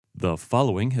The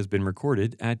following has been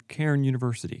recorded at Cairn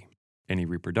University. Any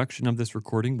reproduction of this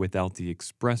recording without the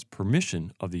express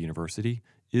permission of the university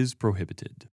is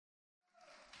prohibited.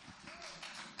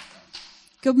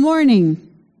 Good morning.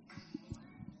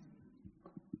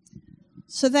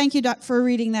 So thank you for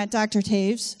reading that, Dr.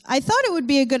 Taves. I thought it would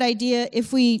be a good idea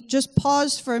if we just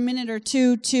paused for a minute or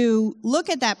two to look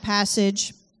at that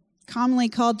passage, commonly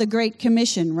called the Great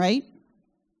Commission, right?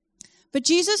 But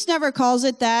Jesus never calls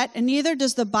it that, and neither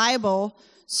does the Bible,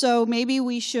 so maybe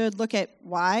we should look at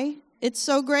why it's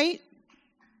so great.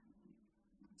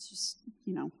 It's just,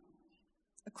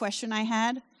 a question I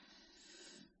had.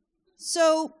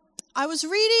 So I was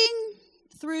reading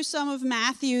through some of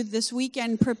Matthew this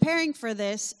weekend preparing for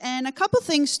this, and a couple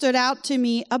things stood out to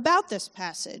me about this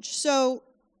passage. So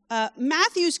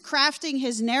Matthew's crafting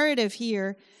his narrative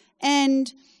here, and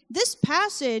this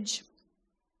passage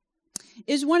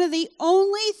is one of the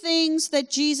only things that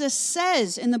Jesus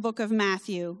says in the book of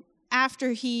Matthew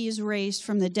after he is raised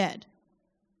from the dead.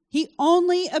 He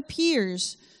only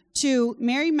appears to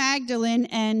Mary Magdalene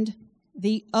and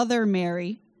the other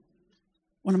Mary,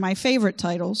 one of my favorite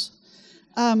titles,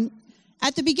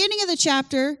 at the beginning of the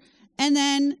chapter, and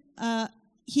then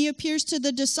he appears to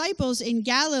the disciples in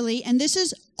Galilee, and this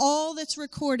is all that's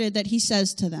recorded that he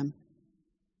says to them.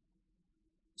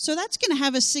 So that's going to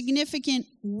have a significant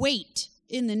weight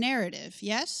in the narrative,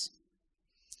 yes?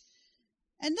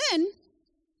 And then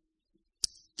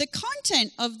the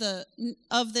content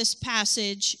of this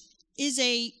passage is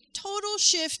a total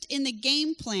shift in the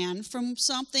game plan from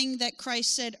something that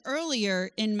Christ said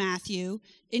earlier in Matthew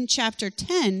in chapter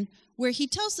 10, where he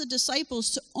tells the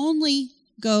disciples to only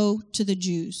go to the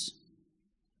Jews.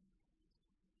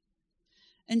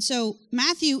 And so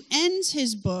Matthew ends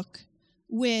his book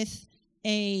with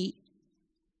a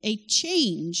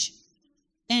change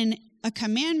and a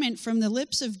commandment from the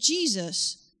lips of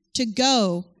Jesus to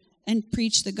go and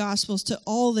preach the Gospels to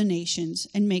all the nations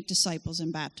and make disciples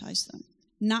and baptize them,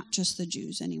 not just the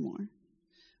Jews anymore,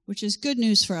 which is good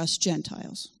news for us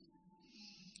Gentiles,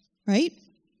 right?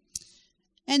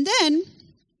 And then,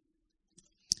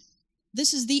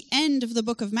 this is the end of the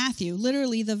book of Matthew,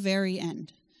 literally the very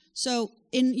end. So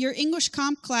in your English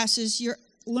comp classes, you're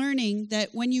learning that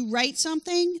when you write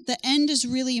something, the end is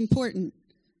really important.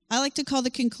 I like to call the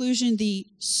conclusion the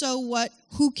 "so what,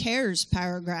 who cares"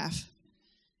 paragraph.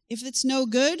 If it's no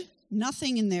good,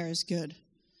 nothing in there is good.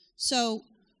 So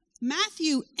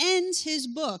Matthew ends his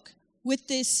book with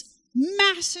this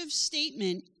massive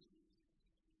statement,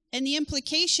 and the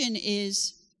implication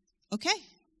is, okay,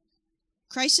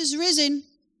 Christ is risen,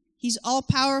 he's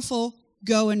all-powerful,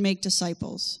 go and make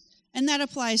disciples. And that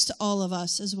applies to all of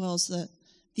us as well as the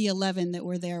 11 that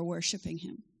were there worshiping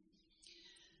him.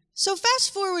 So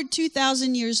fast forward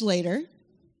 2,000 years later,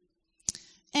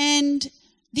 and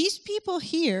these people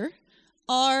here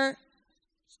are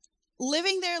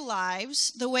living their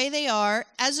lives the way they are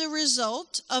as a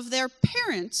result of their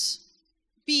parents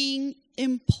being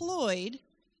employed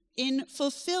in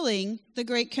fulfilling the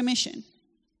Great Commission.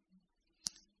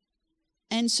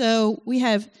 And so we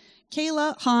have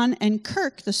Kayla, Han, and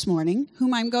Kirk this morning,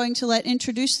 whom I'm going to let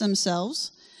introduce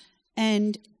themselves.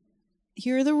 And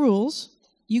here are the rules.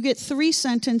 You get 3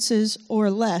 sentences or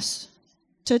less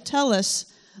to tell us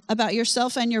about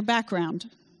yourself and your background.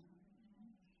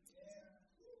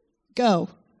 Go.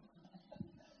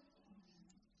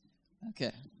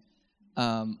 Okay.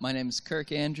 My name is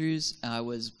Kirk Andrews. I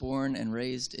was born and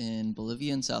raised in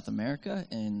Bolivia in South America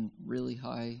in really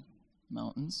high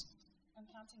mountains. I'm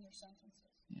counting your sentences.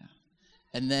 Yeah.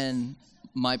 And then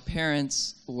my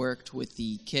parents worked with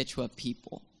the Quechua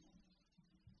people.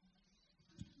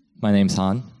 My name's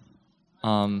Han.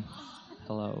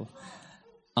 Hello.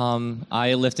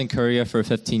 I lived in Korea for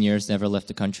 15 years, never left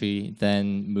the country,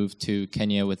 then moved to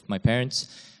Kenya with my parents.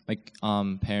 My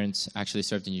parents actually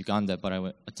served in Uganda, but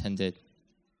I attended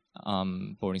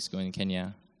boarding school in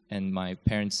Kenya. And my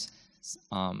parents,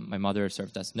 my mother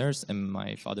served as a nurse, and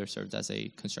my father served as a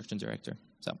construction director.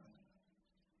 So.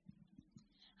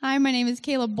 Hi, my name is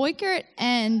Kayla Boykert,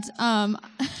 and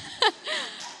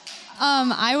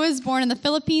I was born in the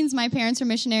Philippines. My parents were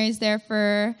missionaries there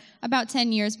for about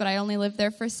 10 years, but I only lived there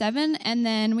for 7. And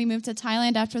then we moved to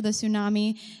Thailand after the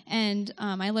tsunami, and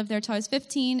I lived there till I was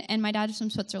 15, and my dad is from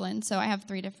Switzerland, so I have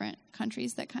 3 different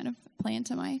countries that kind of play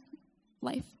into my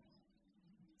life.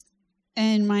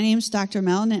 And my name's Dr.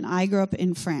 Mellon, and I grew up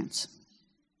in France.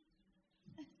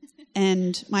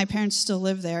 And my parents still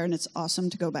live there, and it's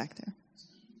awesome to go back there.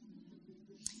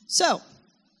 So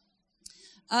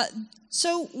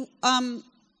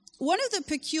one of the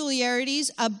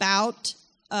peculiarities about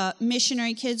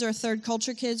missionary kids or third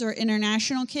culture kids or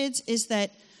international kids is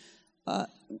that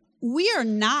we are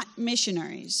not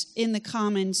missionaries in the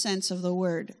common sense of the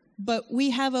word, but we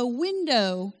have a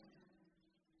window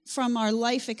from our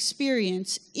life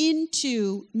experience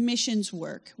into missions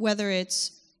work, whether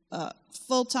it's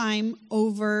full-time,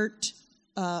 overt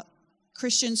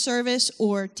Christian service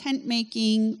or tent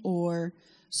making or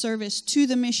service to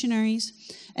the missionaries.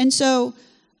 And so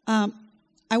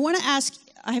I want to ask,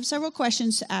 I have several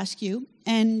questions to ask you,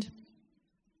 and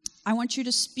I want you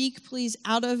to speak, please,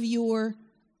 out of your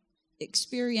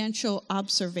experiential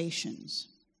observations.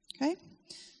 Okay?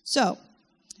 So,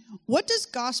 what does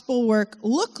gospel work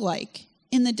look like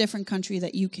in the different country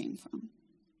that you came from?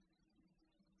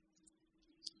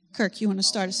 Kirk, you want to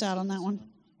start us out on that one?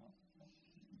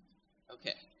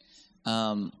 Okay.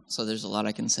 So there's a lot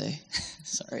I can say.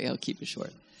 Sorry, I'll keep it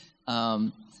short.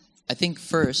 I think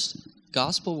first,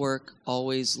 gospel work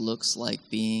always looks like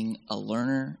being a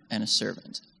learner and a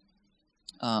servant.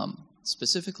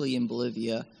 Specifically in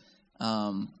Bolivia,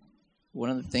 one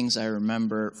of the things I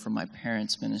remember from my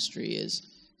parents' ministry is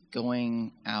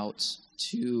going out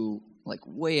to, like,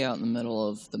 way out in the middle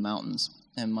of the mountains.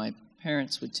 And my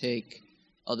parents would take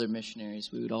other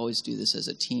missionaries. We would always do this as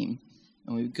a team.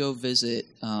 And we would go visit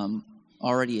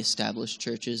already established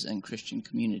churches and Christian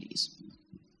communities.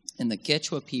 And the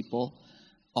Quechua people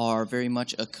are very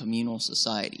much a communal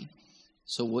society.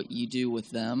 So what you do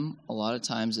with them a lot of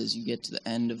times is you get to the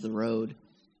end of the road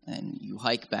and you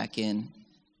hike back in,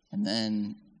 and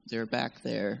then they're back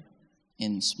there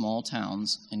in small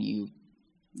towns, and you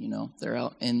know, they're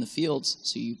out in the fields,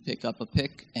 so you pick up a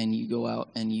pick and you go out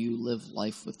and you live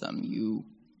life with them. You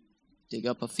dig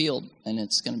up a field and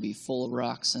it's going to be full of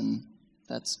rocks, and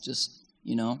that's just,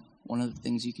 you know, one of the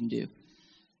things you can do.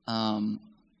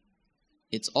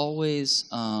 It's always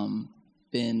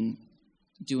been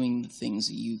doing the things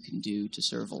that you can do to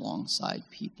serve alongside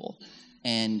people.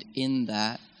 And in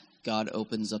that, God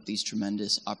opens up these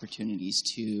tremendous opportunities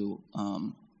to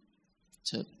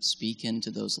speak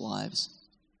into those lives.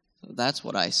 So that's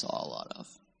what I saw a lot of.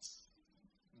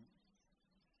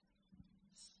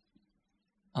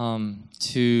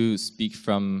 To speak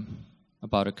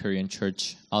about a Korean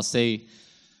church, I'll say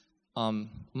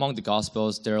among the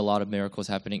Gospels, there are a lot of miracles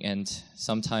happening, and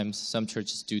sometimes some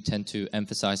churches do tend to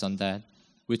emphasize on that,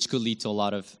 which could lead to a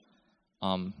lot of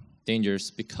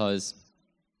dangers, because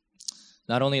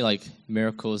not only like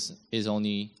miracles is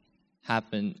only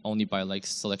happen only by like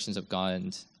selections of God,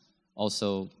 and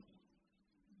also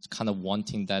kind of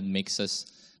wanting that makes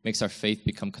our faith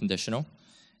become conditional.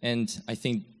 And I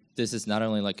think this is not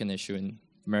only like an issue in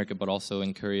America but also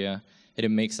in Korea. It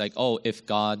makes like, oh, if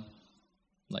God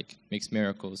like makes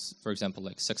miracles, for example,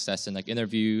 like success in like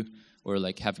interview, or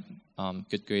like have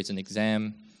good grades in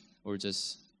exam, or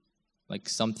just like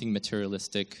something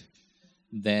materialistic,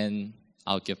 then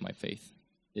I'll give my faith.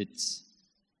 It's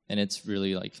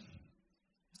really like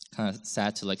kind of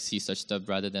sad to like see such stuff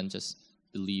rather than just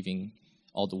believing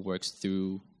all the works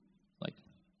through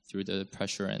the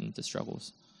pressure and the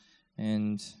struggles.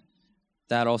 And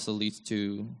that also leads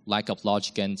to lack of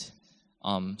logic and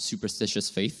superstitious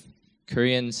faith.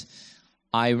 Koreans,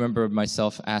 I remember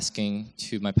myself asking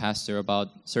to my pastor about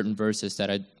certain verses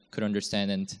that I could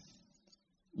understand, and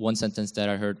one sentence that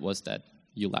I heard was that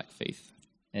you lack faith.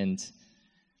 And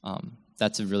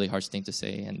that's a really harsh thing to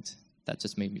say, and that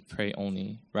just made me pray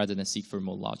only rather than seek for a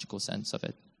more logical sense of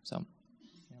it. So,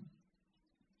 yeah.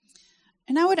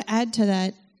 And I would add to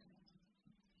that,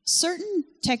 certain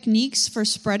techniques for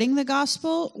spreading the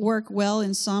gospel work well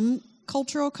in some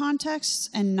cultural contexts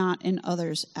and not in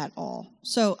others at all.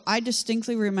 So I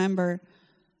distinctly remember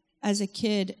as a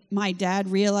kid, my dad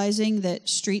realizing that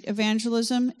street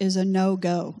evangelism is a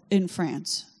no-go in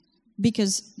France,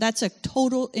 because that's a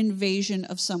total invasion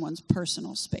of someone's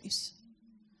personal space.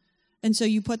 And so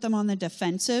you put them on the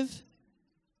defensive,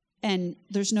 and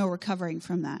there's no recovering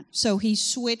from that. So he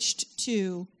switched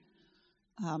to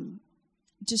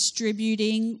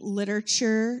distributing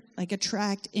literature, like a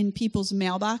tract, in people's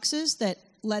mailboxes that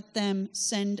let them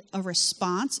send a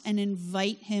response and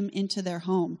invite him into their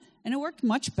home. And it worked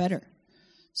much better.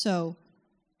 So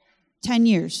 10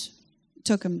 years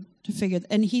took him to figure,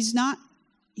 and he's not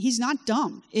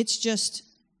dumb. It's just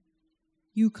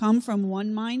you come from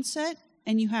one mindset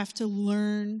and you have to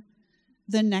learn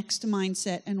the next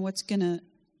mindset and what's going to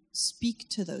speak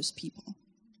to those people.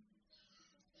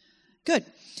 Good.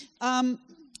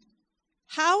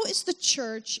 How is the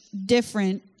church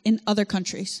different in other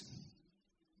countries?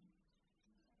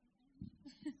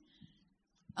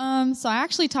 So I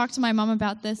actually talked to my mom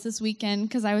about this weekend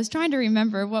because I was trying to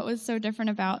remember what was so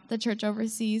different about the church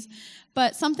overseas.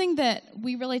 But something that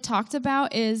we really talked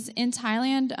about is in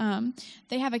Thailand,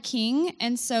 they have a king,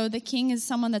 and so the king is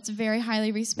someone that's very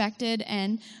highly respected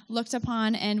and looked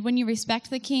upon. And when you respect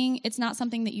the king, it's not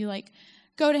something that you like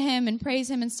go to him and praise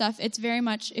him and stuff. It's very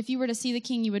much, if you were to see the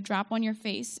king, you would drop on your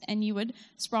face and you would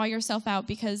sprawl yourself out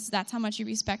because that's how much you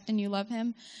respect and you love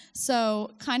him.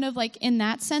 So kind of like in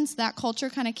that sense, that culture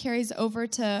kind of carries over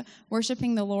to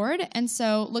worshiping the Lord. And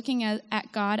so looking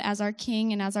at God as our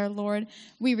king and as our Lord,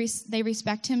 they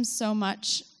respect him so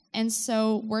much. And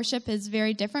so worship is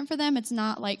very different for them. It's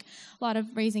not like a lot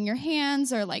of raising your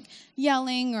hands or like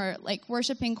yelling or like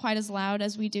worshiping quite as loud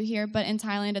as we do here. But in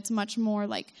Thailand, it's much more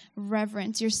like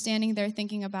reverence. You're standing there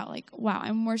thinking about like, wow,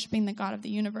 I'm worshiping the God of the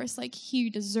universe. Like he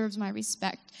deserves my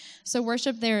respect. So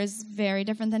worship there is very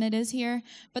different than it is here.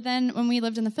 But then when we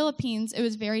lived in the Philippines, it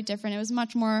was very different. It was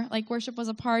much more like worship was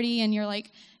a party and you're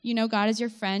like, you know, God is your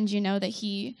friend. You know that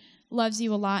he loves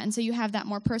you a lot, and so you have that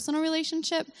more personal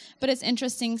relationship. But it's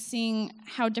interesting seeing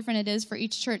how different it is for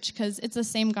each church because it's the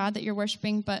same God that you're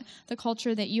worshiping, but the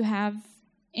culture that you have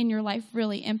in your life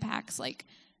really impacts like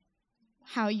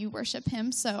how you worship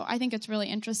him. So I think it's really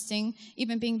interesting,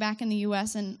 even being back in the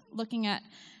U.S. and looking at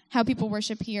how people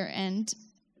worship here, and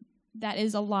that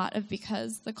is a lot of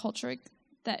because the culture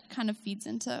that kind of feeds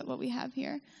into what we have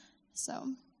here.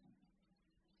 So.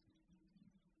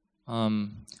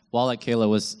 While like Kayla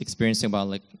was experiencing about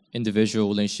like individual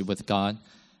relationship with God,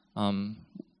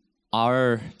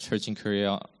 our church in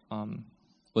Korea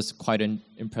was quite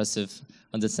impressive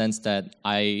in the sense that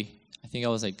I think I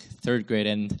was like third grade,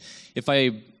 and if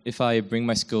I bring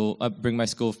my school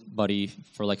buddy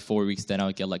for like 4 weeks, then I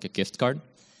would get like a gift card,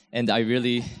 and I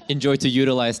really enjoy to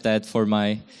utilize that for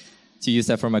my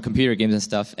computer games and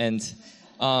stuff, and.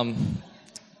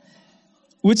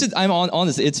 Which is, I'm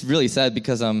honest, it's really sad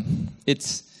because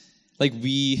it's like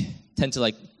we tend to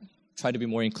like try to be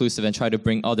more inclusive and try to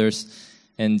bring others,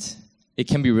 and it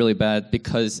can be really bad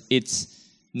because it's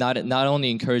not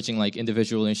only encouraging like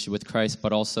individual relationship with Christ,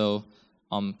 but also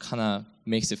kind of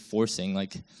makes it forcing.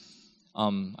 Like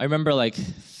I remember like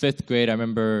 5th grade, I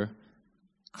remember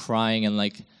crying and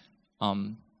like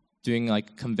doing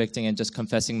like convicting and just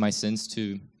confessing my sins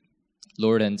to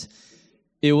Lord, and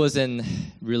it was in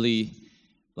really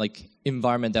like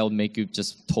environment that would make you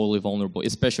just totally vulnerable,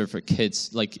 especially for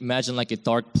kids. Like imagine like a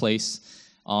dark place.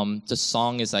 The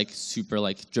song is like super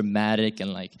like dramatic,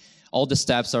 and like all the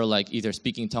steps are like either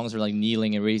speaking tongues or like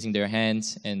kneeling and raising their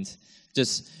hands and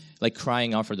just like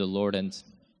crying out for the Lord. And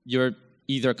you're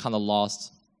either kind of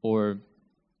lost or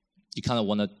you kind of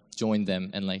want to join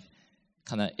them and like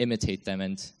kind of imitate them.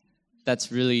 And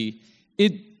that's really,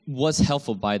 it was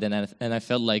helpful by then, and I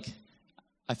felt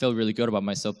really good about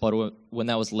myself, but when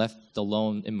I was left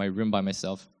alone in my room by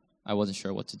myself, I wasn't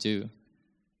sure what to do,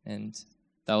 and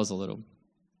that was a little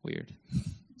weird.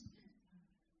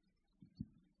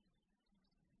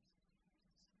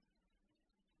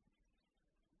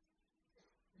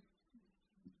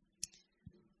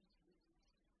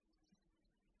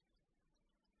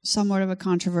 Somewhat of a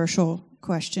controversial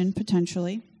question,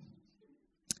 potentially.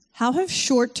 How have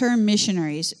short-term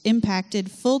missionaries impacted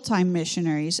full-time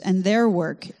missionaries and their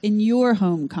work in your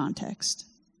home context?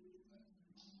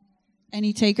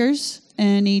 Any takers?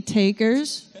 Any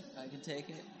takers? I can take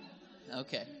it.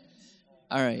 Okay.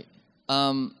 All right.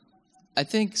 I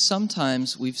think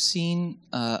sometimes we've seen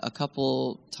a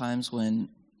couple times when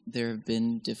there have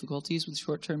been difficulties with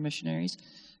short-term missionaries,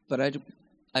 but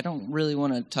I don't really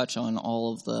want to touch on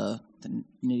all of the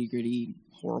nitty-gritty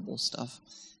horrible stuff.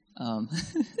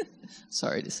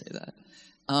 Sorry to say that.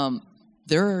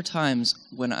 There are times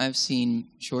when I've seen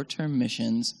short-term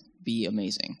missions be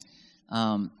amazing.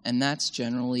 And that's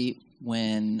generally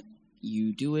when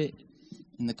you do it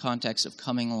in the context of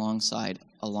coming alongside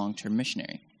a long-term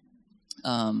missionary.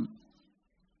 A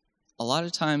lot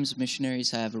of times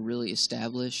missionaries have a really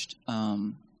established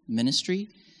ministry,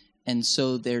 and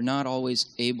so they're not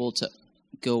always able to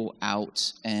go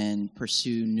out and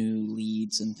pursue new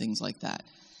leads and things like that.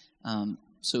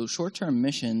 So short-term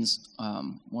missions,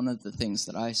 one of the things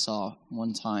that I saw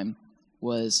one time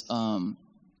was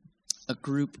a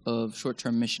group of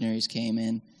short-term missionaries came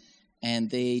in,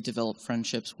 and they developed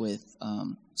friendships with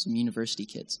some university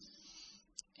kids.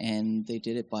 And they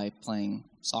did it by playing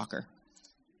soccer.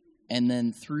 And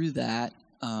then through that,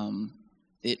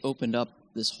 it opened up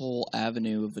this whole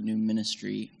avenue of a new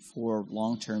ministry for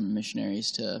long-term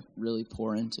missionaries to really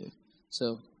pour into.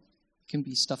 So it can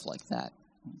be stuff like that,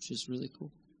 which is really cool.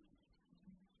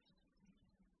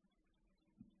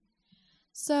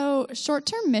 So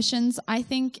short-term missions, I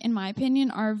think, in my opinion,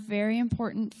 are very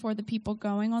important for the people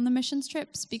going on the missions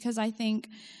trips, because I think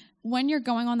when you're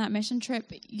going on that mission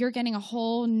trip, you're getting a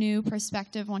whole new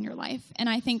perspective on your life. And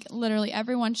I think literally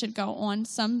everyone should go on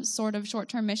some sort of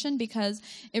short-term mission, because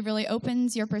it really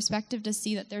opens your perspective to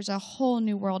see that there's a whole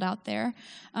new world out there.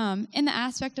 In the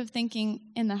aspect of thinking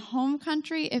in the home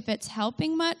country, if it's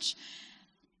helping much,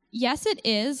 yes, it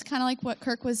is. Kind of like what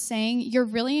Kirk was saying, you're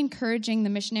really encouraging the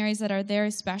missionaries that are there,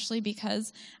 especially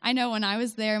because I know when I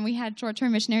was there and we had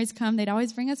short-term missionaries come, they'd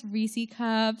always bring us Reese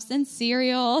cups and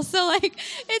cereal. So, like,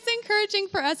 it's encouraging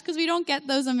for us because we don't get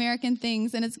those American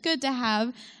things, and it's good to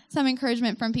have some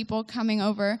encouragement from people coming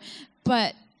over.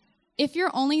 But if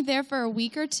you're only there for a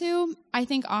week or two, I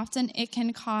think often it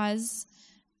can cause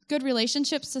good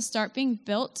relationships to start being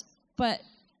built, but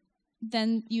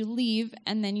then you leave,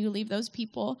 and then you leave those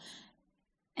people,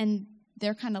 and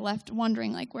they're kind of left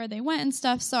wondering, like, where they went and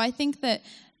stuff. So I think that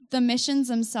the missions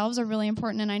themselves are really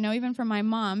important, and I know even for my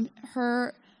mom,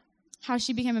 how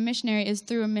she became a missionary is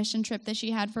through a mission trip that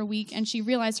she had for a week, and she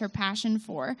realized her passion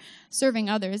for serving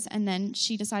others, and then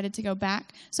she decided to go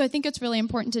back. So I think it's really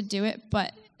important to do it,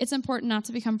 but it's important not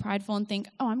to become prideful and think,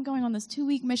 oh, I'm going on this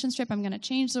 2-week mission trip, I'm going to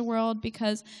change the world,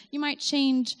 because you might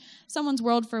change someone's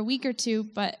world for a week or two,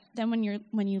 but then when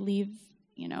you leave,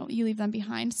 you leave them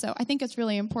behind. So I think it's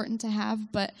really important to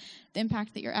have, but the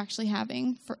impact that you're actually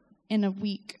having in a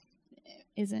week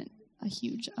isn't a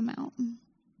huge amount.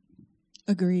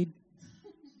 Agreed.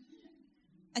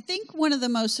 I think one of the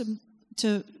most,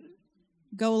 to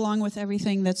go along with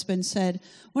everything that's been said,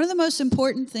 one of the most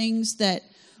important things that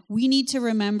we need to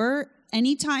remember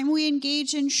anytime we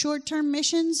engage in short-term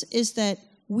missions is that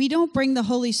we don't bring the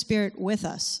Holy Spirit with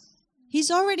us.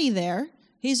 He's already there.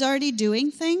 He's already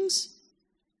doing things.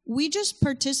 We just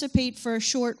participate for a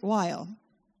short while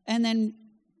and then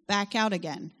back out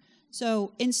again.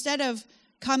 So instead of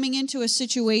coming into a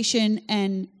situation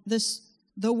and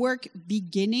the work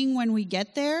beginning when we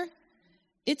get there,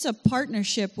 it's a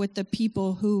partnership with the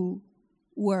people who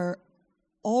were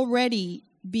already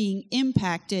being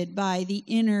impacted by the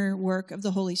inner work of the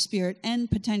Holy Spirit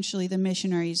and potentially the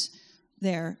missionaries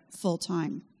there full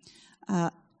time.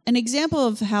 An example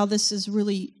of how this has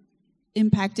really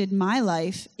impacted my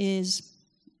life is,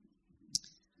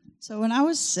 so when I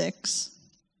was 6,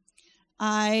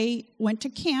 I went to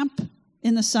camp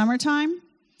in the summertime,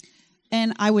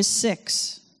 and I was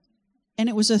 6, and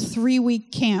it was a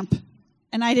 3-week camp,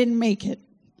 and I didn't make it.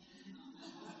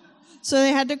 So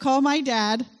they had to call my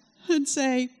dad and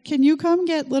say, can you come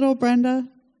get little Brenda?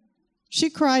 She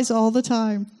cries all the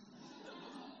time.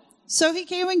 So he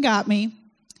came and got me.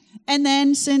 And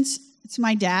then since it's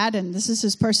my dad and this is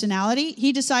his personality,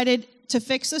 he decided to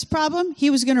fix this problem. He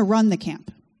was going to run the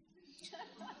camp.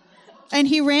 And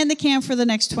he ran the camp for the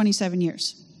next 27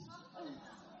 years.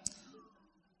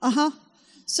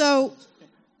 So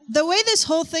the way this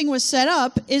whole thing was set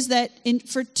up is that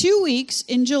for 2 weeks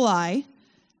in July,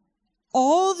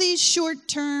 all these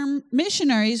short-term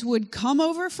missionaries would come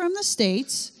over from the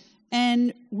States,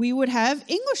 and we would have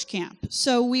English camp.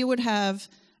 So we would have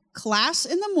class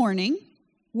in the morning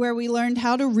where we learned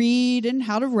how to read and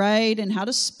how to write and how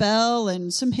to spell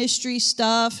and some history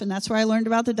stuff. And that's where I learned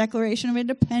about the Declaration of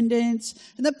Independence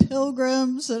and the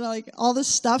Pilgrims and like all this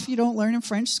stuff you don't learn in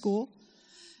French school.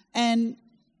 And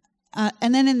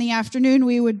then in the afternoon,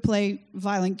 we would play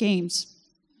violent games.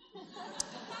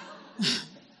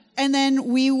 And then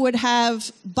we would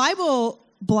have Bible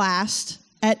blast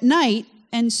at night.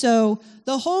 And so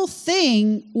the whole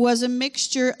thing was a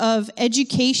mixture of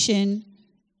education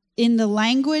in the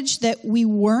language that we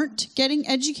weren't getting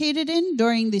educated in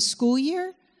during the school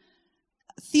year,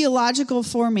 theological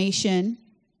formation,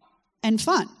 and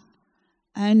fun.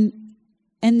 And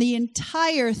the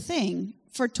entire thing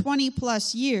for 20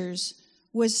 plus years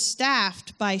was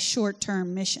staffed by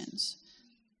short-term missions.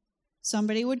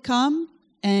 Somebody would come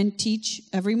and teach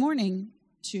every morning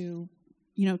to,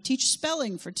 teach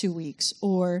spelling for 2 weeks,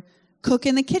 or cook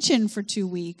in the kitchen for 2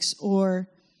 weeks, or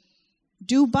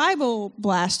do Bible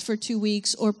blast for 2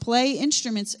 weeks, or play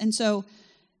instruments. And so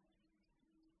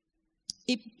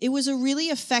it was a really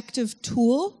effective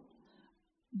tool,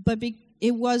 but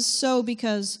it was so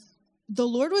because the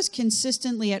Lord was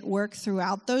consistently at work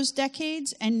throughout those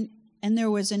decades, and there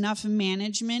was enough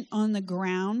management on the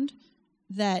ground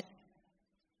that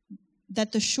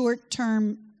the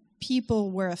short-term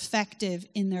people were effective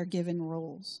in their given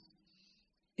roles.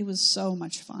 It was so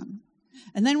much fun.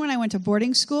 And then when I went to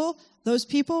boarding school, those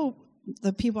people,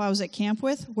 the people I was at camp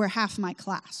with, were half my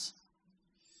class.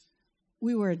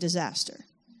 We were a disaster.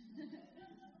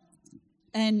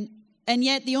 And And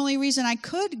yet the only reason I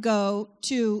could go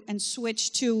to and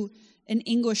switch to an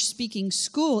English-speaking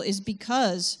school is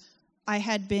because I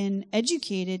had been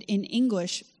educated in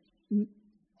English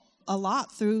a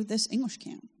lot through this English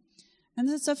camp. And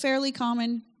that's a fairly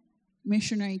common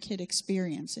missionary kid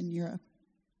experience in Europe.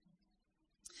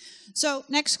 So,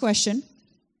 next question.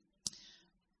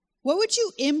 What would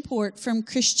you import from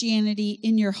Christianity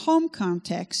in your home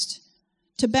context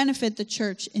to benefit the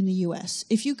church in the U.S.?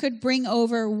 If you could bring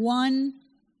over one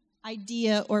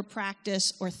idea or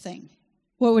practice or thing,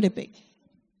 what would it be?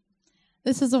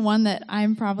 This is the one that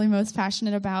I'm probably most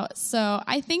passionate about. So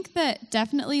I think that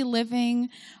definitely living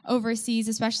overseas,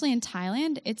 especially in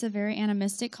Thailand, it's a very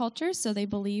animistic culture. So they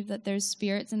believe that there's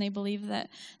spirits and they believe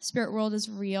that the spirit world is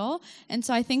real. And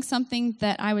so I think something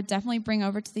that I would definitely bring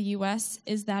over to the U.S.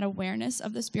 is that awareness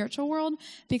of the spiritual world,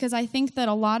 because I think that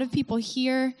a lot of people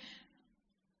here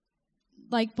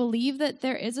believe that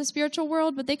there is a spiritual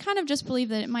world, but they kind of just believe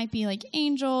that it might be like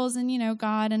angels and,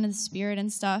 God and the spirit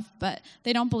and stuff, but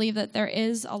they don't believe that there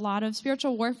is a lot of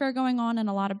spiritual warfare going on and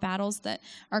a lot of battles that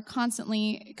are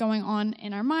constantly going on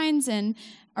in our minds and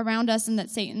around us, and that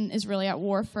Satan is really at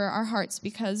war for our hearts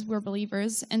because we're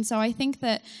believers. And so I think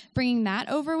that bringing that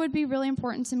over would be really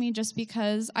important to me, just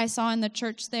because I saw in the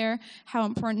church there how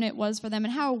important it was for them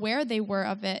and how aware they were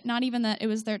of it. Not even that it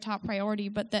was their top priority,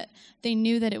 but that they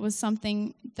knew that it was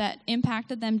something that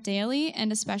impacted them daily,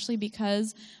 and especially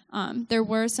because there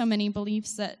were so many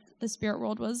beliefs that the spirit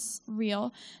world was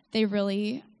real. They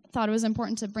really thought it was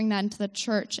important to bring that into the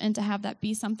church and to have that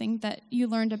be something that you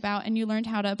learned about, and you learned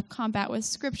how to combat with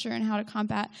scripture and how to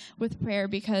combat with prayer,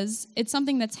 because it's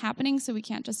something that's happening, so we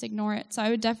can't just ignore it. So I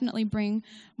would definitely bring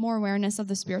more awareness of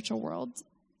the spiritual world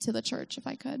to the church if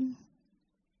I could.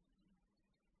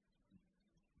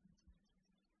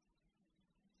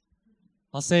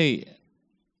 I'll say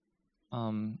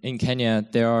in Kenya,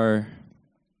 there are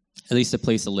at least a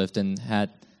place I lived in had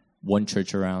one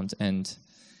church around, and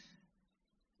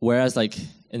whereas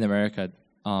in America,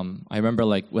 I remember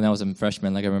when I was a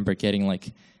freshman, I remember getting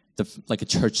a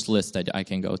church list that I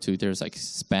can go to. There's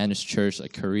Spanish church,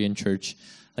 Korean church,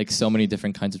 so many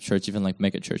different kinds of church, even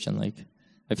mega church. And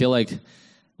I feel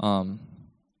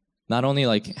not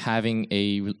only having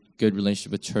a good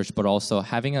relationship with church, but also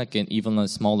having even a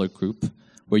smaller group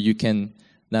where you can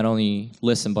not only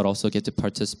listen but also get to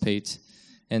participate.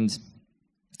 And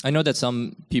I know that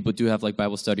some people do have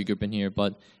Bible study group in here,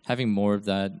 but having more of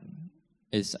that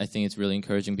I think it's really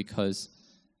encouraging, because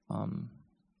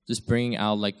just bringing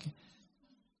out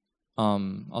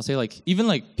I'll say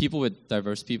even people with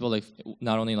diverse people,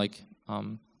 not only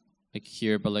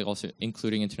here, but also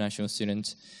including international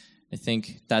students. I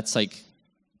think that's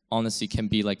honestly can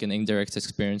be an indirect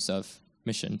experience of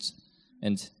missions,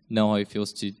 and know how it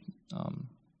feels to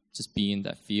just be in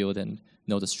that field and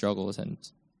know the struggles and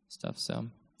stuff. So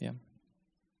yeah.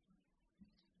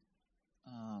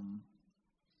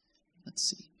 Let's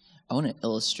see. I want to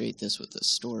illustrate this with a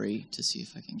story to see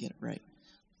if I can get it right.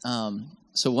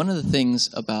 So one of the things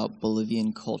about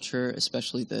Bolivian culture,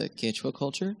 especially the Quechua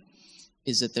culture,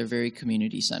 is that they're very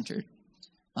community-centered.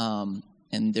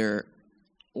 And they're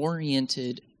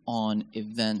oriented on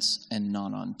events and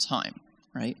not on time,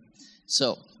 right?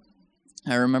 So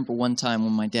I remember one time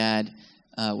when my dad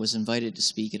was invited to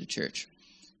speak at a church,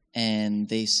 and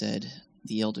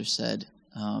the elder said,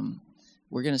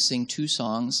 we're going to sing 2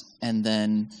 songs, and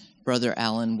then Brother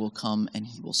Alan will come and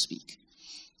he will speak.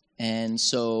 And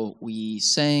so we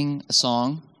sang a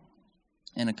song,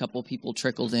 and a couple people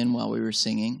trickled in while we were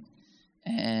singing,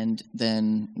 and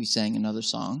then we sang another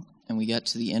song, and we got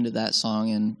to the end of that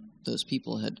song, and those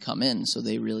people had come in, so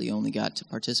they really only got to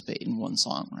participate in one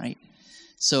song, right?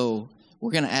 So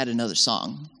we're going to add another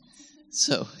song.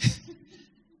 So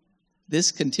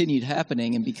this continued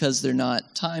happening, and because they're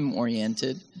not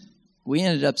time-oriented, we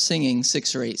ended up singing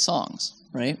 6 or 8 songs,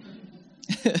 right?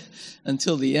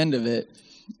 Until the end of it.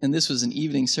 And this was an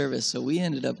evening service, so we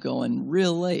ended up going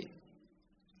real late.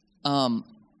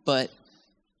 But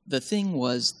the thing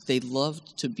was, they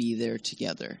loved to be there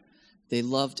together. They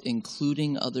loved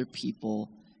including other people.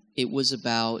 It was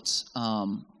about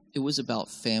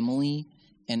family,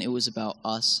 and it was about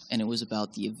us, and it was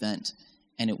about the event.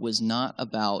 And it was not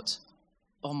about,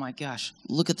 oh my gosh,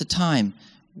 look at the time.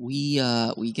 We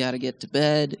got to get to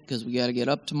bed because we got to get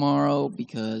up tomorrow,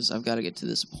 because I've got to get to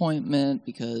this appointment,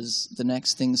 because the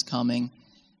next thing's coming.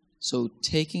 So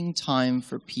taking time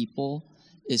for people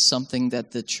is something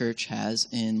that the church has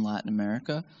in Latin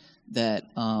America that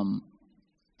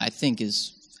I think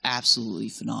is absolutely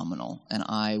phenomenal, and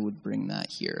I would bring that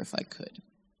here if I could,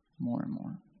 more and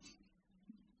more.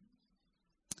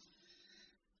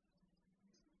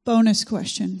 Bonus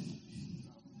question.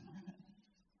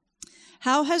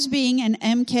 How has being an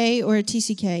MK or a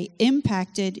TCK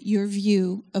impacted your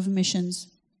view of missions?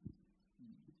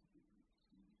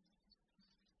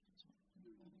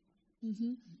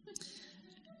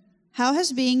 How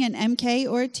has being an MK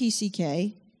or a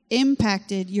TCK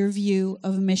impacted your view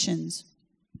of missions?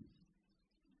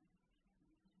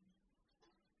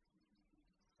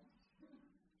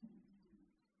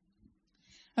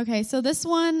 Okay, so this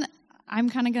one I'm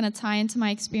kind of going to tie into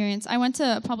my experience. I went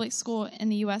to public school in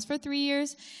the U.S. for 3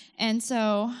 years, and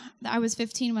so I was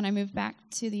 15 when I moved back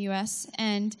to the U.S.,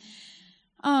 and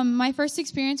my first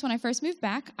experience when I first moved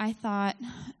back, I thought,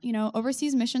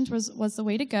 overseas missions was the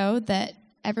way to go, that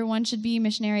everyone should be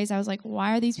missionaries. I was like,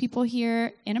 why are these people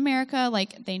here in America?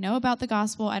 Like, they know about the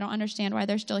gospel. I don't understand why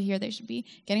they're still here. They should be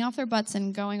getting off their butts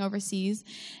and going overseas.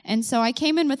 And so I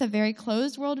came in with a very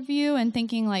closed worldview and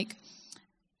thinking, like,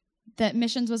 that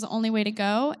missions was the only way to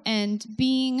go. And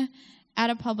being at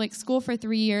a public school for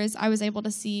 3 years, I was able to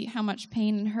see how much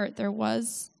pain and hurt there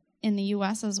was in the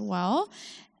U.S. as well.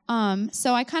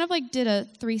 So I kind of like did a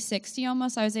 360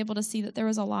 almost. I was able to see that there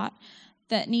was a lot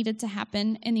that needed to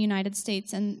happen in the United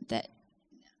States and that,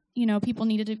 people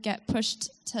needed to get pushed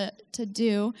to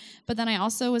do. But then I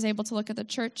also was able to look at the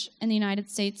church in the United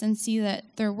States and see that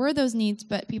there were those needs,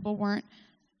 but people weren't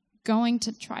going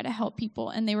to try to help people,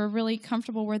 and they were really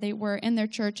comfortable where they were in their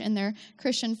church and their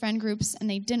Christian friend groups, and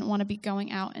they didn't want to be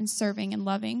going out and serving and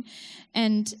loving.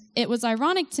 And it was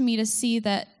ironic to me to see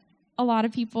that a lot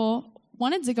of people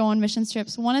wanted to go on mission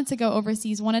trips, wanted to go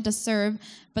overseas, wanted to serve,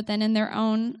 but then in their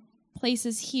own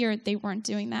places here, they weren't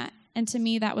doing that. And to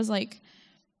me, that was like,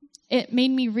 it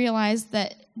made me realize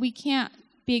that we can't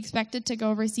be expected to go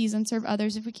overseas and serve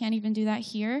others if we can't even do that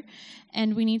here.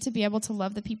 And we need to be able to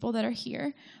love the people that are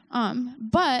here.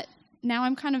 But now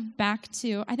I'm kind of back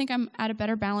to, I think I'm at a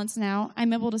better balance now.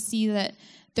 I'm able to see that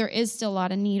there is still a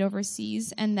lot of need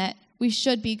overseas and that we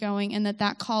should be going, and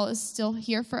that call is still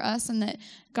here for us, and that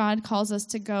God calls us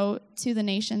to go to the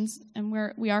nations, and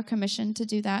we are commissioned to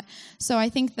do that. So I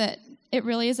think that it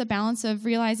really is a balance of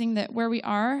realizing that where we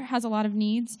are has a lot of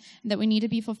needs, and that we need to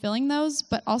be fulfilling those,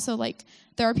 but also like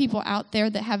there are people out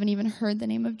there that haven't even heard the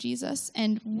name of Jesus,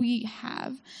 and we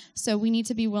have. So we need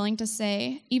to be willing to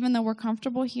say, even though we're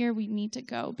comfortable here, we need to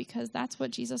go, because that's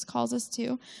what Jesus calls us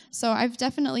to. So I've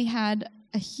definitely had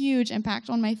a huge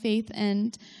impact on my faith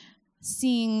and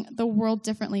seeing the world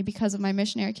differently because of my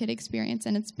missionary kid experience.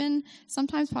 And it's been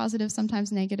sometimes positive,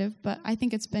 sometimes negative, but I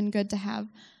think it's been good to have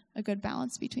a good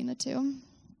balance between the two.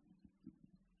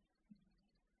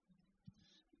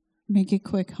 Make it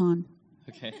quick, Han.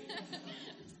 Okay.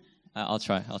 I'll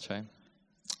try.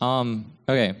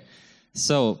 Okay.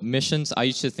 So missions, I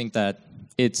used to think that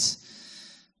it's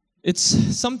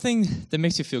something that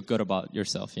makes you feel good about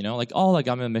yourself, like,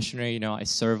 I'm a missionary, I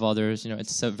serve others,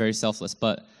 it's very selfless,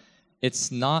 but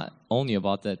it's not only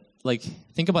about that. Like,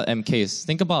 think about MKs.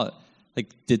 Think about,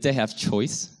 did they have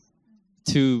choice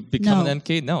to become an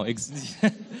MK? No,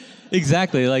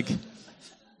 exactly. Like,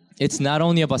 it's not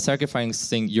only about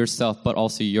sacrificing yourself, but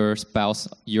also your spouse,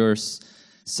 your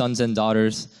sons and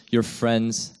daughters, your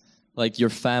friends, like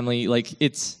your family. Like,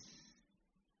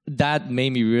 that made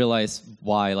me realize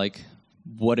why,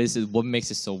 what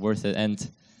makes it so worth it. And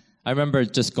I remember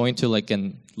just going to a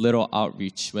little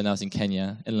outreach when I was in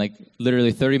Kenya, and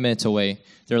literally 30 minutes away,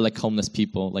 there are homeless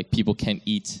people. People can't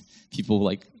eat.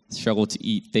 People struggle to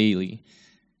eat daily.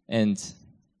 And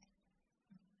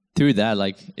through that,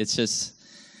 it's just,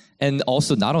 and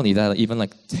also not only that, even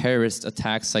terrorist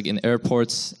attacks, in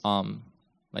airports,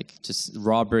 just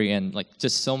robbery and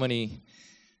just so many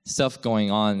stuff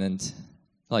going on. And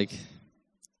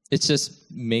it just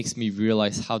makes me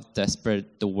realize how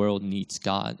desperate the world needs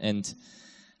God, and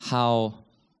how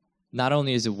not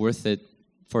only is it worth it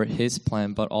for His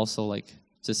plan, but also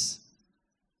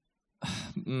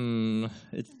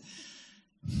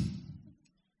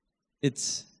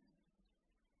it's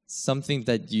something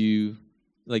that you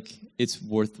it's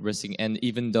worth risking. And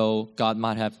even though God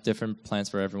might have different plans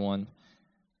for everyone,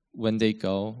 when they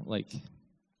go,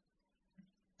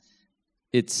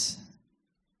 it's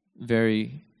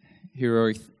very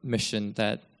heroic mission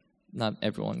that not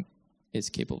everyone is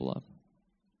capable of.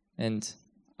 And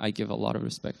I give a lot of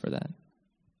respect for that.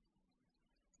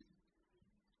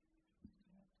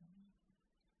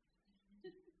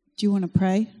 Do you want to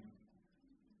pray?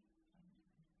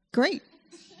 Great.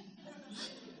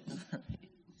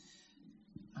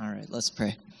 All right, let's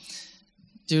pray.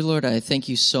 Dear Lord, I thank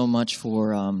you so much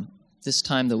for this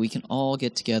time that we can all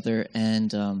get together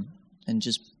and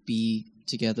just be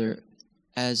together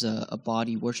as a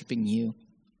body worshiping you,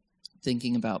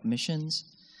 thinking about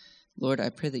missions. Lord, I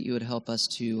pray that you would help us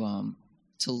to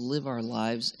to live our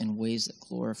lives in ways that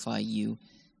glorify you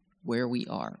where we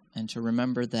are, and to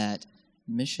remember that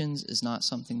missions is not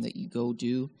something that you go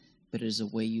do, but it is a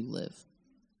way you live.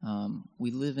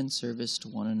 We live in service to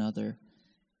one another,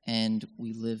 and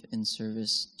we live in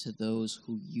service to those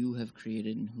who you have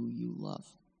created and who you love.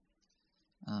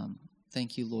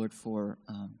 Thank you, Lord, for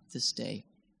this day.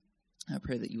 I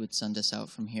pray that you would send us out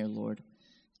from here, Lord,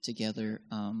 together,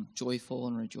 joyful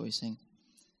and rejoicing,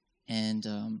 and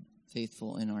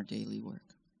faithful in our daily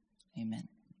work. Amen.